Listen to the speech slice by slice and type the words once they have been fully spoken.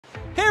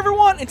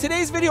everyone, in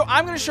today's video,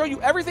 I'm going to show you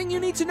everything you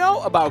need to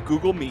know about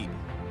Google Meet.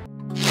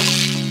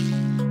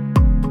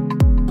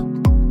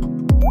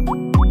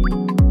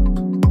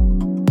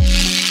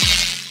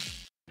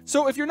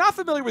 So if you're not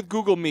familiar with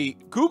Google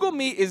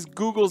Meet is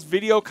Google's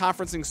video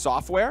conferencing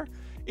software.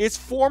 It's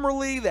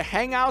formerly the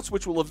Hangouts,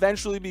 which will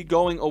eventually be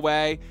going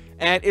away,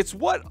 and it's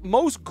what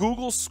most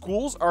Google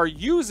schools are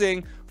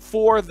using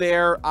for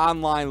their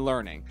online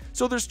learning.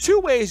 So there's two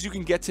ways you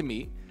can get to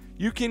Meet.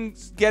 You can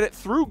get it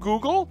through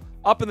Google,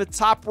 up in the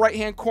top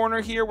right-hand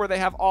corner here where they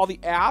have all the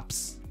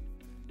apps.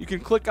 You can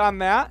click on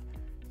that,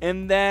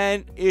 and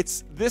then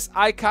it's this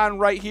icon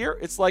right here.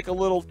 It's like a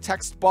little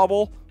text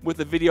bubble with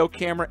a video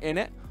camera in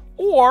it.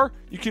 Or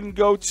you can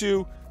go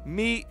to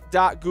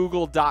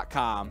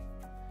meet.google.com,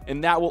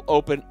 and that will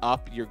open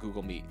up your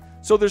Google Meet.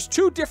 So there's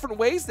two different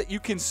ways that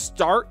you can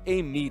start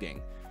a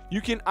meeting.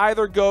 You can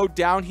either go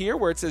down here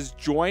where it says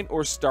join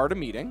or start a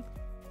meeting,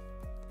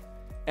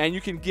 and you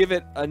can give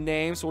it a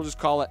name. So we'll just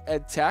call it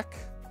EdTech.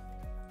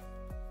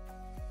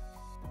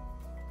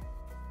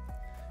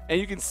 And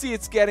you can see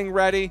it's getting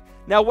ready.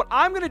 Now what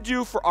I'm going to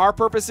do for our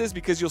purposes,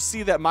 because you'll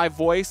see that my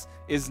voice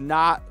is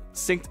not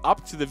synced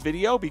up to the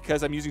video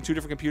because I'm using two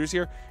different computers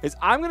here, is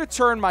I'm going to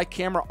turn my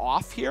camera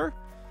off here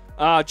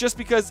just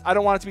because I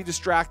don't want it to be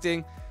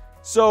distracting.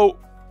 So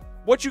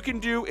what you can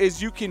do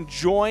is you can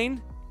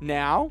join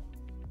now,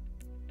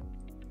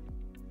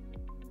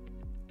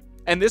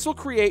 and this will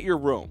create your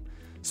room.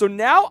 So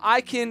now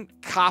I can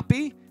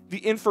copy the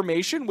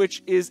information,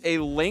 which is a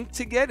link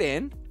to get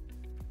in.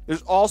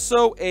 There's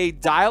also a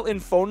dial-in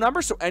phone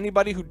number, so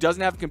anybody who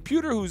doesn't have a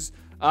computer, who's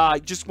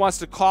just wants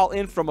to call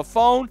in from a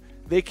phone,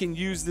 they can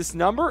use this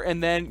number,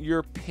 and then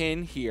your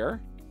PIN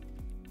here.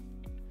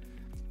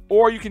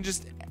 Or you can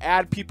just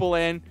add people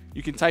in.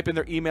 You can type in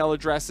their email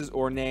addresses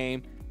or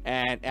name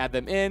and add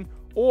them in,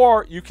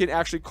 or you can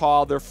actually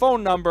call their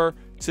phone number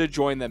to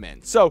join them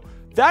in. So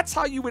that's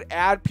how you would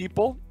add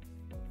people.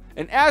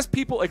 And as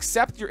people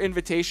accept your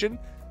invitation,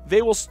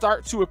 they will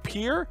start to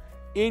appear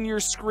in your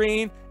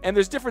screen, and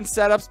there's different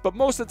setups, but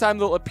most of the time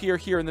they'll appear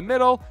here in the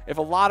middle. If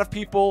a lot of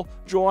people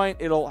join,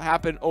 it'll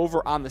happen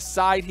over on the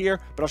side here,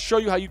 but I'll show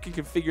you how you can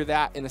configure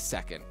that in a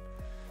second.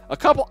 A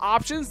couple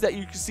options that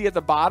you can see at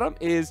the bottom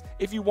is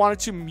if you wanted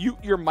to mute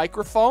your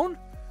microphone,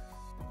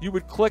 you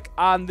would click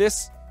on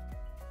this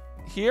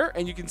here,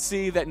 and you can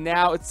see that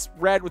now it's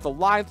red with a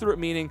line through it,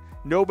 meaning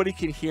nobody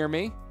can hear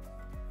me.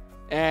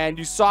 And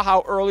you saw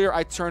how earlier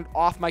I turned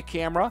off my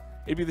camera.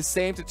 It'd be the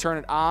same to turn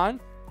it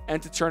on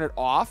and to turn it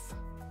off.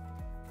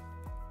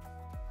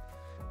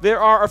 There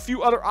are a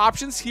few other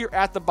options here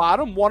at the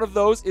bottom. One of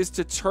those is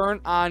to turn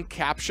on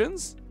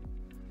captions.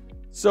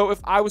 So if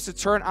I was to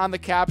turn on the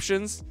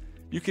captions,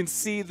 you can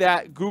see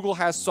that Google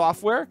has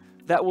software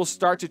that will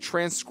start to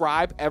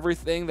transcribe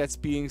everything that's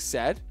being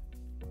said.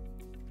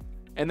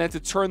 And then to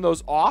turn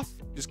those off,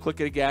 just click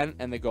it again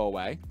and they go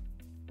away.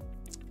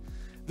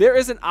 There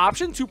is an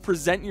option to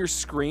present your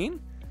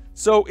screen.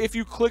 So if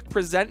you click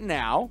present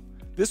now,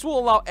 this will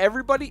allow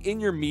everybody in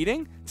your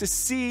meeting to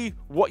see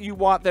what you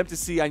want them to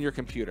see on your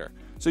computer.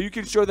 So you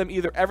can show them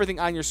either everything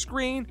on your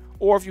screen,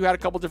 or if you had a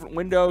couple different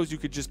windows, you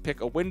could just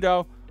pick a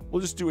window.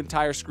 We'll just do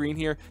entire screen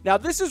here. Now,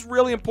 this is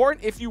really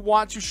important. If you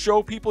want to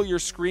show people your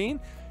screen,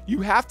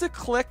 you have to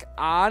click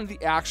on the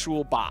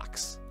actual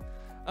box.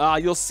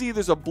 You'll see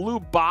there's a blue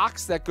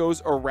box that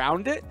goes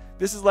around it.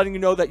 This is letting you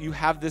know that you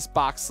have this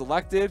box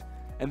selected,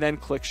 and then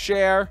click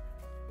share.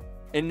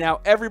 And now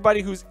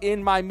everybody who's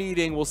in my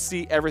meeting will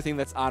see everything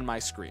that's on my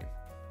screen.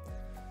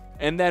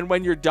 And then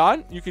when you're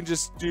done, you can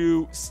just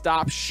do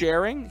stop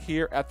sharing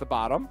here at the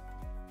bottom.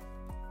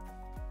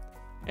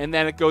 And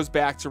then it goes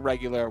back to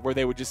regular where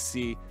they would just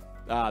see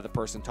the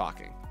person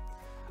talking.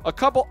 A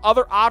couple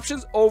other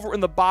options over in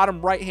the bottom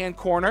right-hand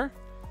corner.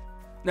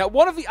 Now,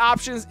 one of the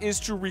options is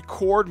to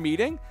record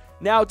meeting.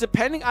 Now,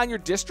 depending on your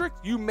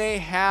district, you may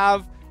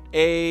have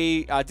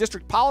a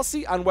district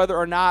policy on whether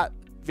or not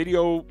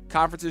video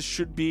conferences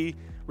should be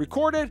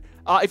recorded.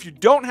 If you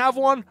don't have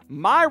one,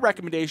 my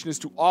recommendation is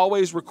to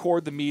always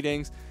record the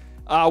meetings.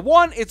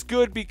 One, it's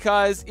good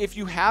because if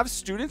you have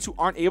students who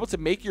aren't able to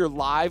make your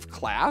live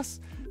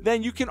class,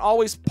 then you can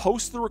always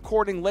post the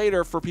recording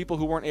later for people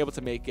who weren't able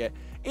to make it.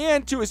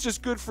 And two, it's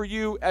just good for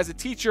you as a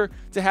teacher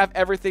to have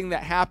everything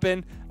that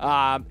happened.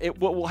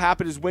 What will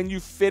happen is when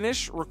you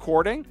finish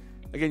recording,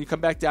 again, you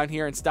come back down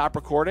here and stop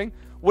recording.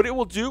 What it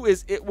will do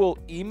is it will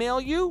email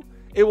you.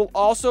 It will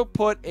also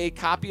put a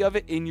copy of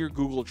it in your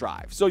Google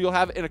Drive. So you'll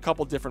have it in a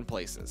couple different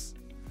places.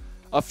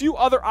 A few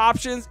other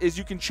options is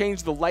you can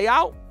change the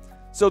layout.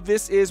 So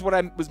this is what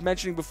I was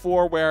mentioning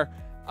before, where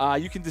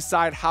you can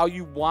decide how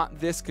you want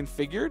this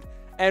configured.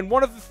 And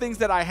one of the things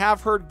that I have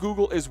heard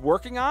Google is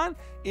working on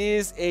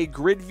is a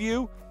grid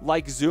view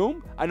like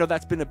Zoom. I know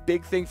that's been a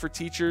big thing for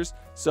teachers.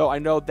 So I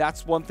know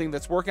that's one thing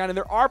that's working on. And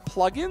there are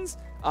plugins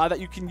that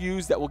you can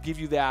use that will give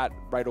you that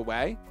right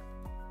away.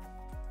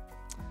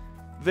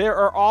 There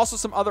are also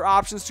some other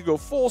options to go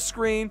full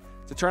screen,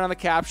 to turn on the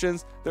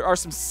captions. There are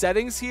some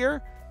settings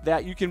here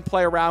that you can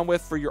play around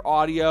with for your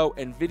audio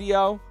and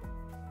video.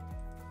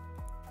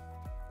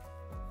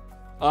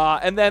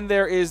 And then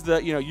there is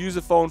the, use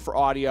a phone for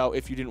audio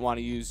if you didn't want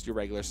to use your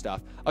regular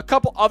stuff. A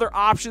couple other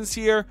options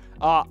here.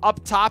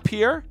 Up top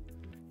here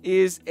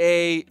is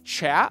a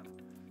chat.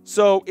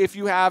 So if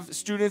you have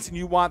students and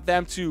you want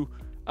them to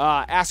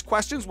ask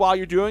questions while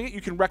you're doing it,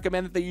 you can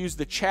recommend that they use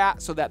the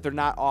chat so that they're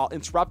not all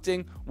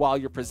interrupting while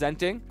you're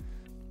presenting.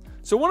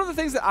 So one of the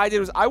things that I did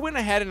was I went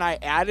ahead and I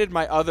added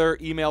my other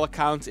email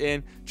account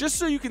in just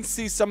so you can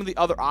see some of the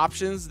other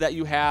options that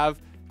you have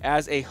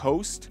as a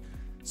host.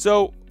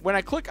 So when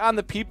I click on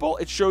the people,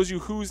 it shows you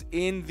who's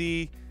in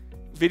the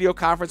video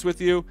conference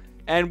with you.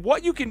 And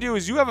what you can do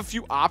is you have a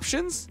few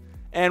options.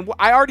 And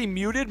I already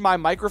muted my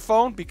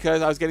microphone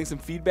because I was getting some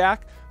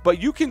feedback,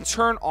 but you can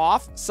turn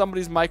off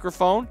somebody's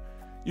microphone.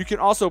 You can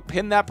also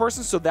pin that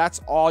person, so that's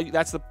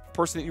the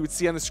person that you would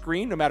see on the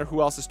screen no matter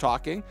who else is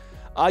talking.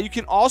 You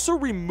can also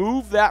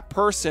remove that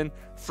person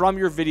from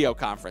your video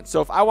conference.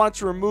 So if I wanted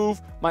to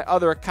remove my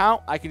other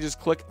account, I can just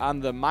click on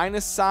the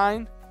minus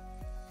sign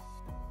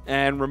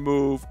and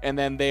remove, and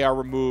then they are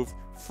removed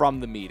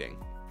from the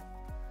meeting.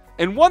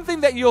 And one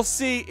thing that you'll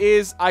see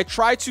is I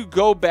try to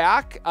go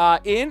back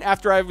in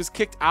after I was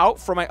kicked out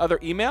from my other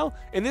email,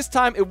 and this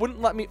time it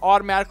wouldn't let me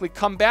automatically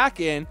come back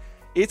in.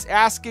 It's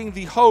asking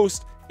the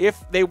host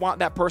if they want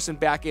that person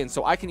back in.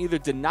 So I can either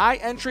deny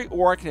entry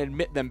or I can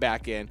admit them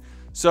back in.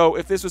 So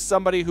if this was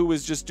somebody who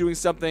was just doing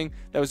something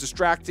that was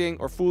distracting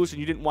or foolish and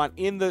you didn't want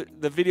in the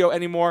video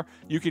anymore,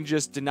 you can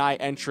just deny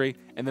entry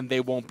and then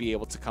they won't be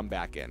able to come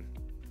back in.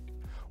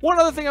 One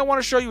other thing I want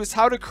to show you is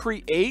how to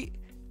create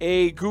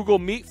a Google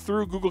Meet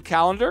through Google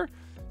Calendar.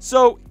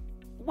 So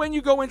when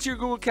you go into your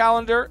Google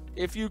Calendar,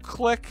 if you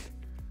click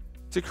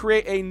to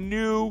create a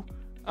new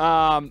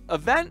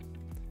event,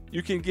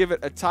 you can give it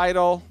a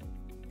title,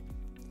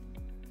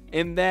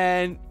 and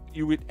then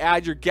you would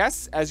add your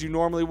guests as you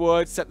normally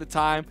would, set the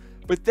time.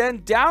 But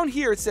then down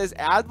here it says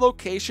add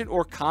location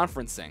or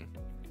conferencing.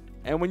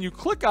 And when you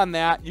click on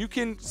that, you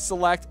can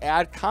select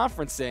add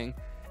conferencing,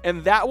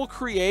 and that will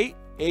create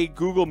a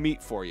Google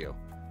Meet for you.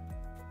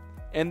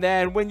 And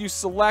then when you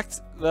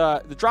select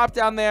the drop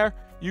down there,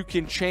 you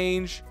can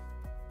change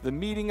the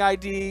meeting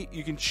ID.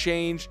 You can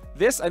change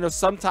this. I know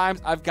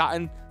sometimes I've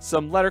gotten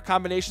some letter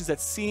combinations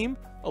that seem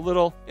a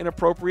little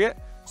inappropriate.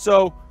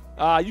 So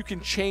you can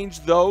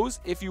change those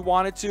if you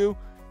wanted to.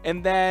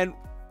 And then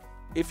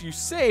if you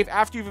save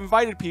after you've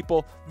invited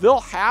people, they'll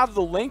have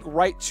the link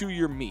right to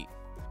your meet.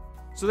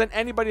 So then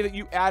anybody that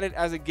you added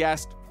as a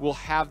guest will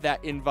have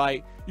that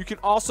invite. You can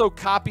also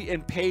copy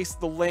and paste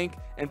the link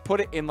and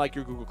put it in like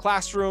your Google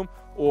Classroom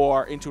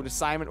or into an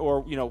assignment,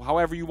 or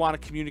however you want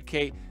to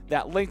communicate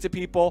that link to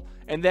people.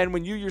 And then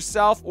when you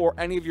yourself or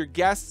any of your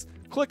guests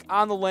click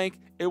on the link,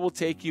 it will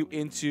take you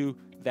into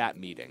that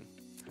meeting.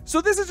 So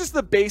this is just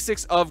the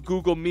basics of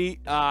Google Meet.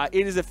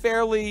 It is a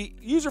fairly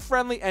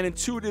user-friendly and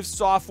intuitive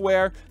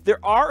software. There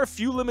are a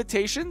few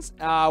limitations.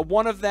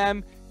 One of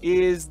them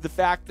is the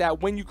fact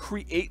that when you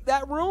create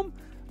that room,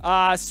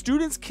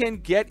 students can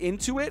get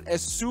into it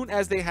as soon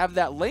as they have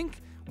that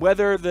link,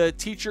 whether the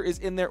teacher is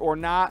in there or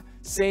not.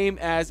 Same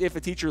as if a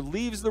teacher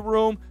leaves the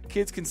room,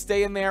 kids can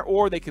stay in there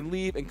or they can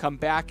leave and come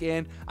back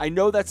in. I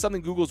know that's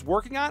something Google's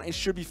working on. It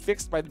should be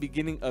fixed by the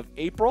beginning of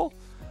April.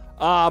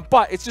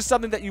 But it's just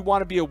something that you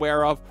want to be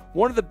aware of.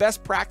 One of the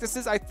best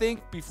practices, I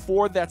think,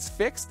 before that's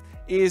fixed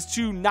is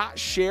to not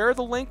share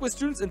the link with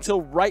students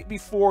until right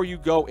before you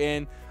go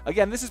in.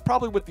 Again, this is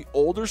probably with the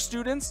older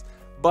students,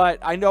 but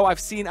I know I've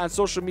seen on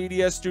social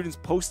media students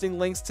posting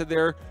links to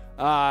their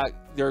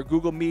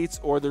Google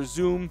Meets or their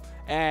Zoom,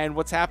 and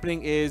what's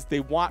happening is they're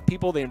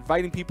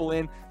inviting people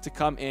in to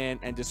come in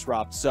and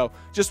disrupt. So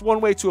just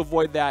one way to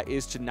avoid that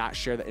is to not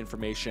share that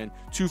information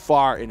too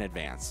far in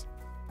advance.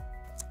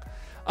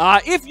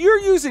 If you're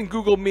using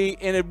Google Meet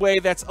in a way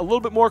that's a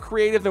little bit more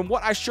creative than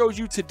what I showed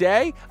you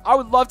today, I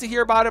would love to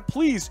hear about it.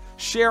 Please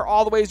share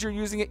all the ways you're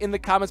using it in the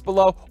comments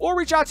below, or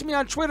reach out to me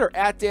on Twitter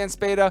at Dan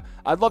Spada.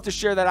 I'd love to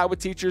share that out with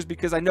teachers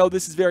because I know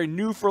this is very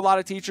new for a lot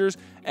of teachers,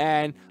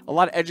 and a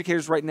lot of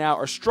educators right now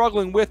are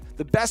struggling with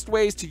the best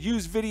ways to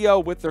use video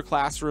with their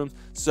classrooms.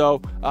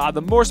 So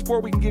the more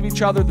support we can give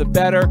each other, the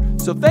better.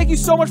 So thank you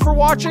so much for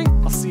watching.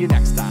 I'll see you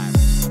next time.